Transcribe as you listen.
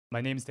My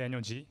name is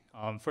Daniel G.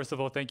 First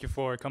of all, thank you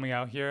for coming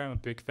out here. I'm a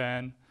big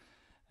fan,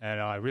 and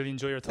I really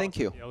enjoy your talk. Thank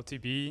you. The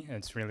LTB, and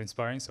it's really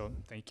inspiring, so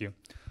thank you.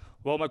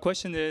 Well, my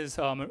question is,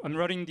 I'm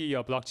running the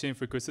Blockchain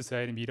for Good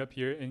Society meetup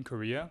here in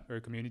Korea. We're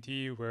a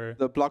community where...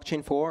 The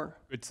blockchain for?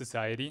 Good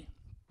Society.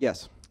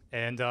 Yes.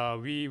 And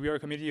we are a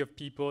community of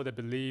people that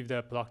believe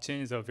that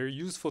blockchain is a very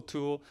useful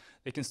tool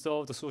that can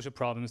solve the social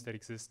problems that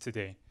exist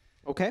today.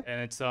 Okay.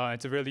 And it's a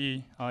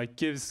really, it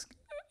gives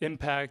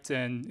impact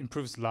and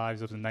improves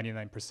lives of the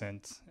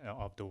 99%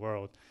 of the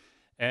world.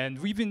 And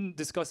we've been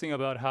discussing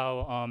about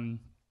how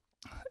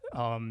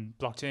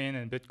blockchain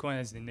and Bitcoin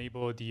has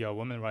enabled the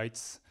women's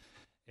rights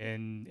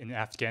in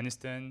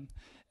Afghanistan.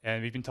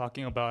 And we've been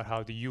talking about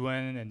how the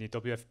UN and the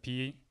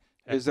WFP.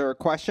 Is there a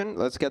question?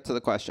 Let's get to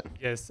the question.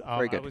 Yes,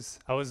 Very good.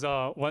 I was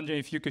wondering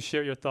if you could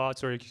share your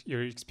thoughts or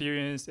your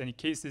experience, any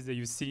cases that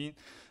you've seen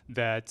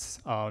that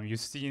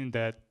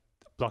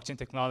blockchain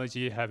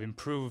technology have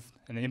improved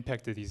and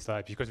impacted these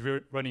lives, because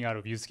we're running out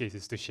of use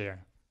cases to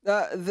share.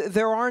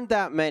 There aren't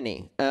that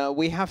many.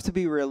 We have to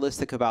be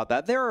realistic about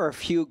that. There are a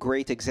few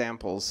great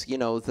examples. You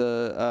know,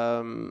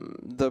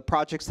 the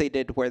projects they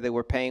did where they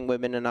were paying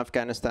women in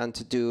Afghanistan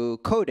to do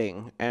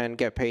coding and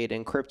get paid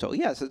in crypto.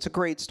 Yes, it's a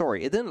great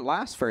story. It didn't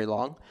last very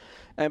long.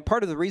 And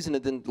part of the reason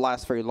it didn't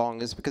last very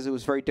long is because it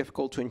was very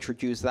difficult to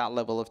introduce that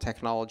level of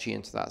technology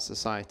into that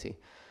society.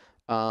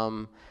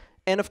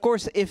 And of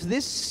course, if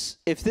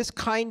this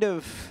kind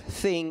of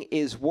thing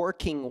is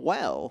working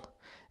well,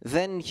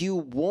 then you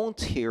won't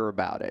hear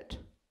about it.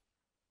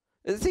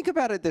 Think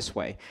about it this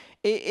way.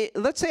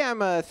 Let's say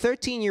I'm a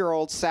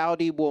 13-year-old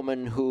Saudi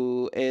woman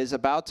who is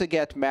about to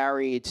get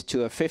married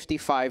to a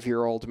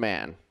 55-year-old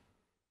man.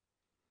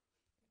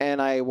 And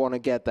I want to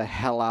get the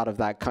hell out of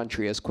that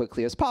country as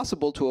quickly as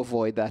possible to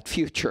avoid that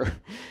future.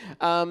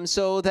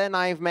 So then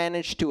I've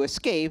managed to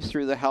escape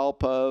through the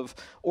help of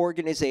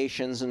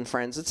organizations and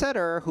friends,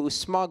 etc., who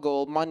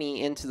smuggle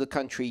money into the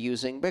country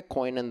using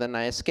Bitcoin, and then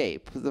I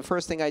escape. The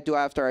first thing I do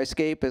after I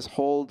escape is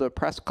hold a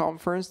press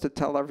conference to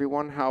tell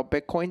everyone how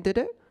Bitcoin did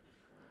it.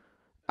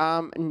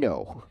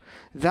 No,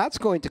 that's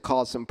going to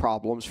cause some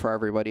problems for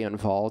everybody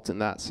involved in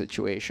that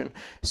situation.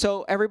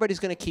 So everybody's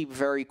going to keep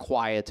very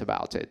quiet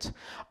about it.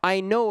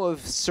 I know of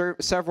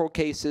several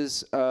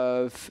cases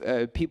of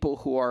people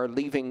who are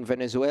leaving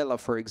Venezuela,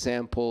 for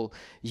example,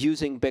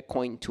 using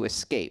Bitcoin to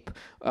escape.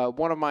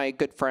 One of my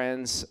good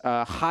friends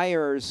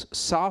hires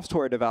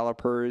software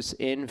developers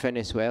in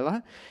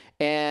Venezuela.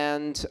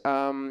 And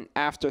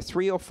after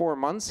 3 or 4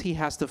 months, he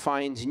has to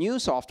find new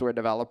software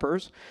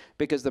developers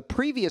because the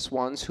previous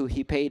ones who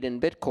he paid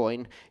in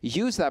Bitcoin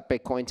use that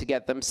Bitcoin to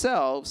get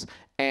themselves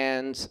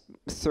and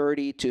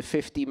 30 to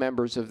 50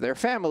 members of their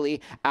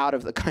family out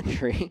of the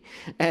country.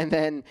 And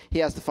then he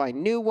has to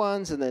find new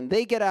ones, and then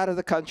they get out of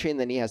the country, and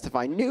then he has to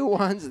find new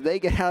ones, and they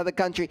get out of the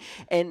country.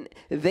 And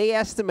they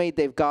estimate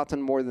they've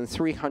gotten more than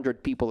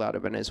 300 people out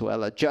of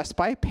Venezuela just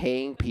by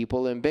paying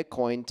people in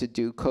Bitcoin to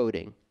do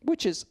coding,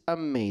 which is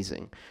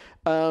amazing.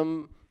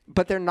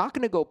 But they're not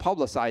going to go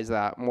publicize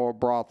that more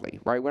broadly,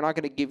 right? We're not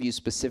going to give you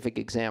specific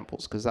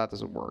examples because that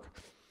doesn't work.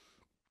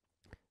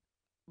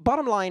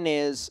 Bottom line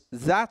is,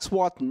 that's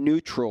what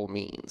neutral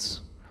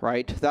means,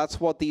 right? That's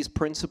what these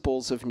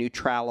principles of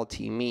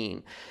neutrality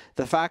mean.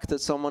 The fact that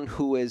someone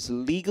who is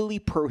legally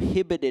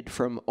prohibited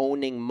from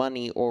owning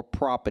money or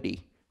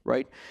property,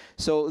 right?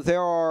 So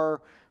there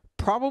are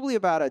probably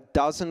about a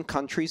dozen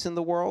countries in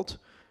the world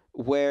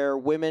where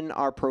women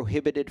are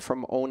prohibited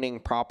from owning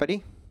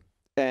property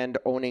and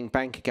owning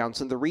bank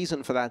accounts. And the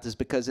reason for that is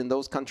because in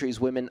those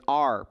countries, women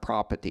are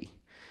property.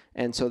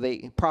 And so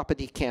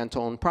property can't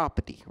own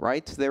property,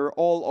 right? They're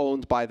all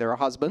owned by their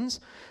husbands.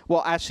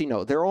 Well, actually,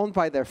 no, they're owned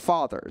by their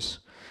fathers.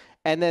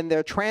 And then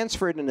they're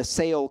transferred in a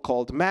sale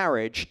called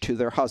marriage to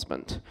their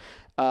husband.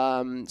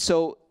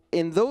 So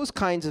in those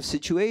kinds of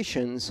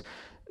situations,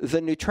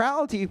 the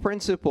neutrality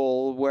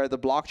principle where the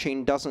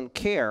blockchain doesn't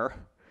care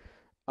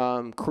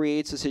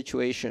creates a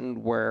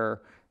situation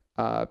where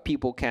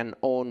people can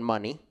own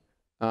money,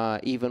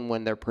 even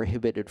when they're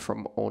prohibited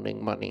from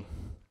owning money.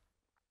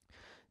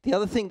 The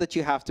other thing that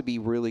you have to be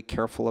really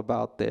careful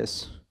about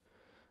this,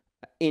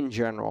 in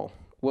general,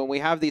 when we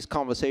have these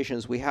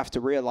conversations, we have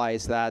to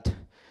realize that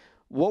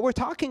what we're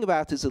talking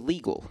about is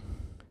illegal,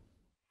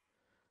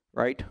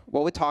 right?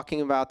 What we're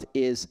talking about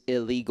is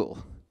illegal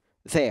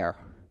there,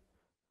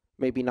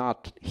 maybe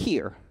not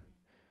here.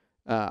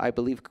 I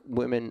believe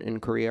women in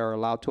Korea are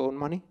allowed to own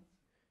money.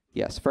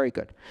 Yes, very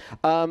good.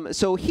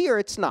 So here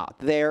it's not.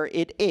 There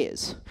it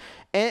is.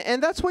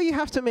 And that's why you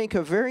have to make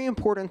a very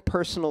important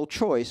personal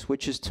choice,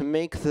 which is to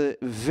make the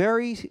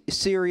very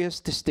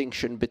serious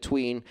distinction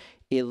between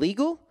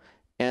illegal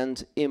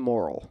and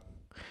immoral.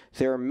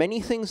 There are many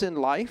things in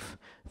life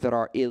that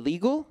are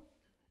illegal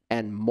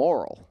and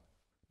moral.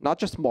 Not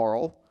just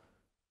moral,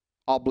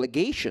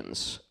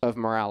 obligations of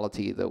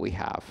morality that we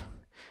have.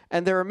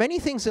 And there are many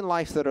things in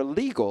life that are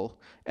legal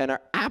and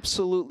are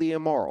absolutely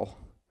immoral.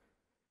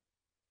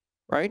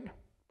 Right?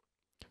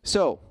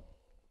 So,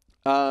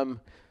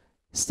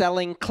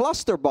 selling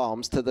cluster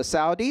bombs to the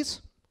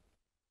Saudis,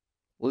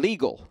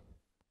 legal.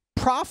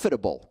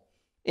 Profitable,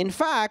 In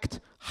fact,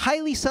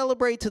 highly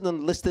celebrated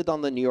and listed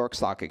on the New York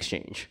Stock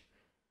Exchange.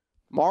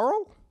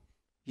 Moral?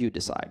 You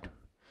decide.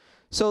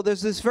 So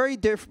there's this very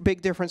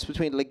big difference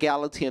between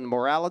legality and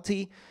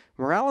morality.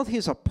 Morality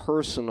is a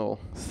personal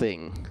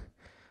thing.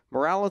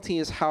 Morality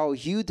is how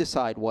you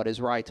decide what is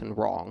right and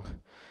wrong.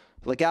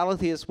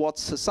 Legality is what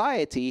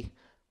society,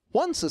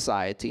 one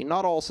society,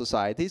 not all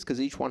societies, because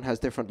each one has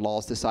different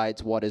laws,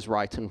 decides what is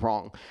right and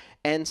wrong.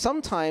 And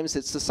sometimes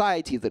it's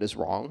society that is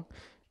wrong,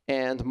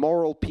 and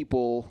moral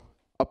people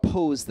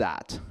oppose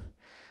that.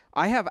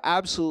 I have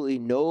absolutely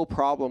no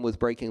problem with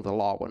breaking the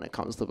law when it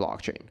comes to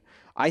blockchain.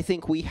 I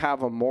think we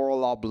have a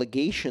moral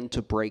obligation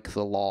to break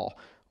the law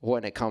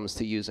when it comes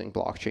to using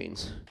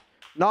blockchains.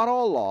 Not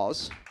all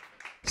laws,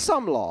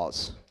 some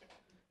laws,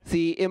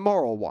 the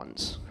immoral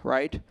ones,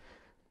 right?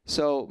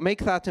 So make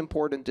that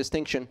important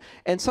distinction.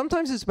 And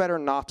sometimes it's better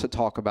not to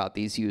talk about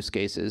these use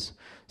cases.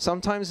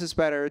 Sometimes it's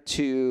better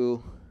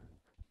to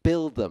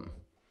build them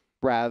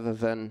rather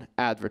than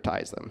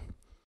advertise them.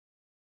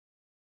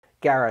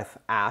 Gareth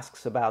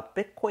asks about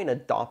Bitcoin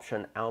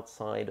adoption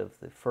outside of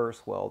the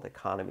first world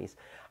economies.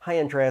 Hi,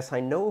 Andreas. I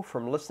know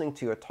from listening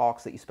to your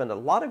talks that you spend a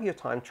lot of your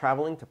time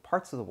traveling to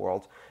parts of the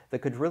world that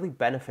could really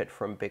benefit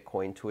from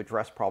Bitcoin to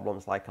address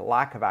problems like a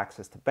lack of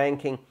access to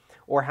banking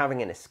or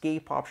having an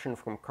escape option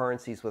from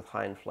currencies with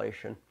high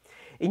inflation.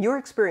 In your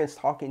experience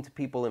talking to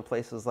people in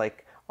places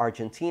like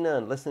Argentina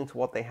and listening to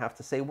what they have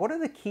to say, what are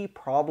the key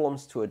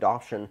problems to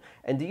adoption,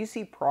 and do you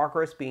see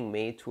progress being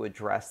made to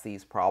address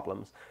these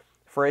problems?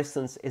 For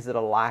instance, is it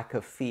a lack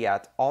of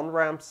fiat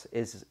on-ramps?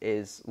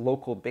 Is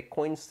local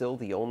Bitcoin still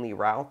the only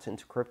route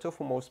into crypto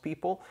for most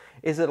people?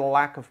 Is it a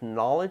lack of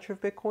knowledge of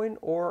Bitcoin,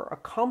 or a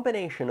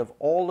combination of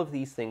all of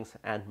these things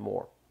and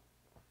more?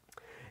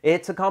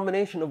 It's a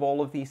combination of all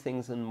of these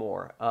things and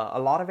more. A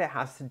lot of it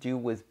has to do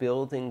with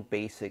building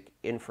basic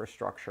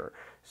infrastructure.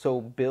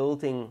 So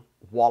building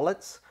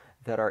wallets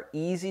that are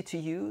easy to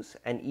use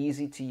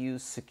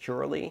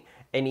securely,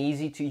 and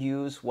easy to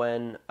use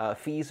when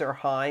fees are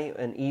high,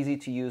 and easy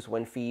to use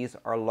when fees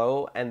are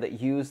low, and that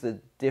use the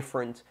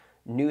different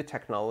new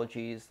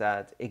technologies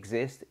that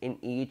exist in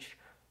each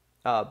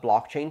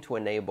blockchain to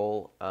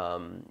enable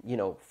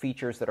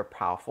features that are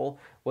powerful,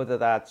 whether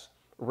that's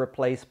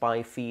replace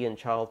by fee and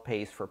child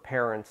pays for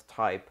parent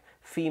type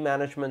fee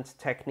management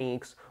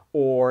techniques,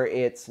 or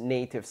it's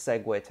native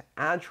SegWit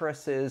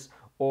addresses,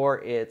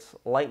 or it's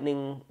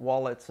Lightning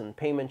wallets and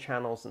payment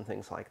channels and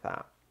things like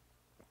that.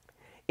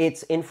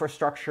 It's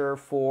infrastructure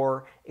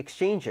for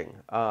exchanging,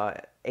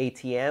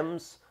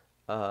 ATMs,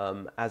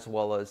 as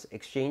well as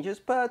exchanges,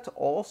 but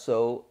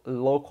also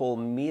local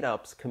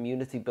meetups,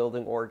 community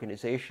building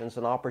organizations,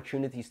 and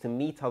opportunities to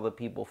meet other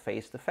people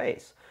face to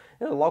face.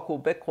 Local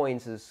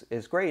Bitcoins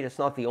is great. It's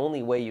not the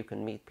only way you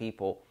can meet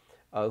people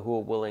who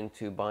are willing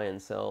to buy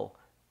and sell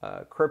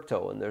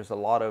crypto, and there's a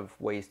lot of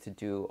ways to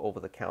do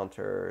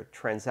over-the-counter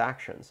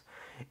transactions.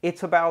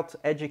 It's about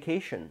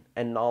education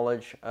and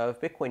knowledge of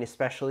Bitcoin,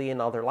 especially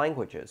in other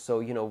languages.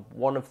 So,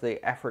 one of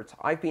the efforts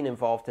I've been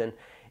involved in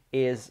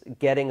is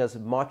getting as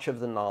much of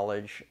the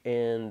knowledge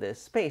in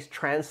this space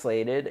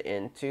translated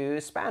into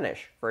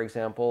Spanish, for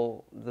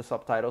example, the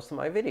subtitles to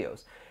my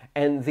videos.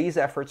 And these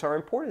efforts are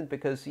important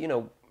because,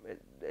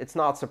 it's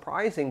not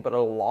surprising, but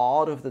a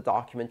lot of the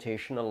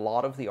documentation, a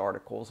lot of the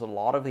articles, a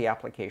lot of the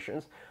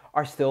applications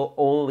are still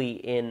only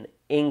in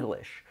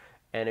English.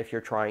 And if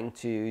you're trying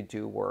to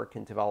do work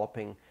in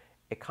developing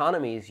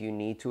economies, you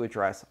need to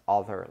address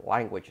other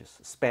languages,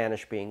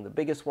 Spanish being the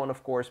biggest one,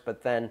 of course,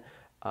 but then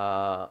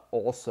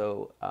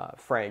also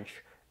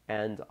French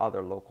and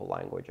other local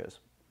languages.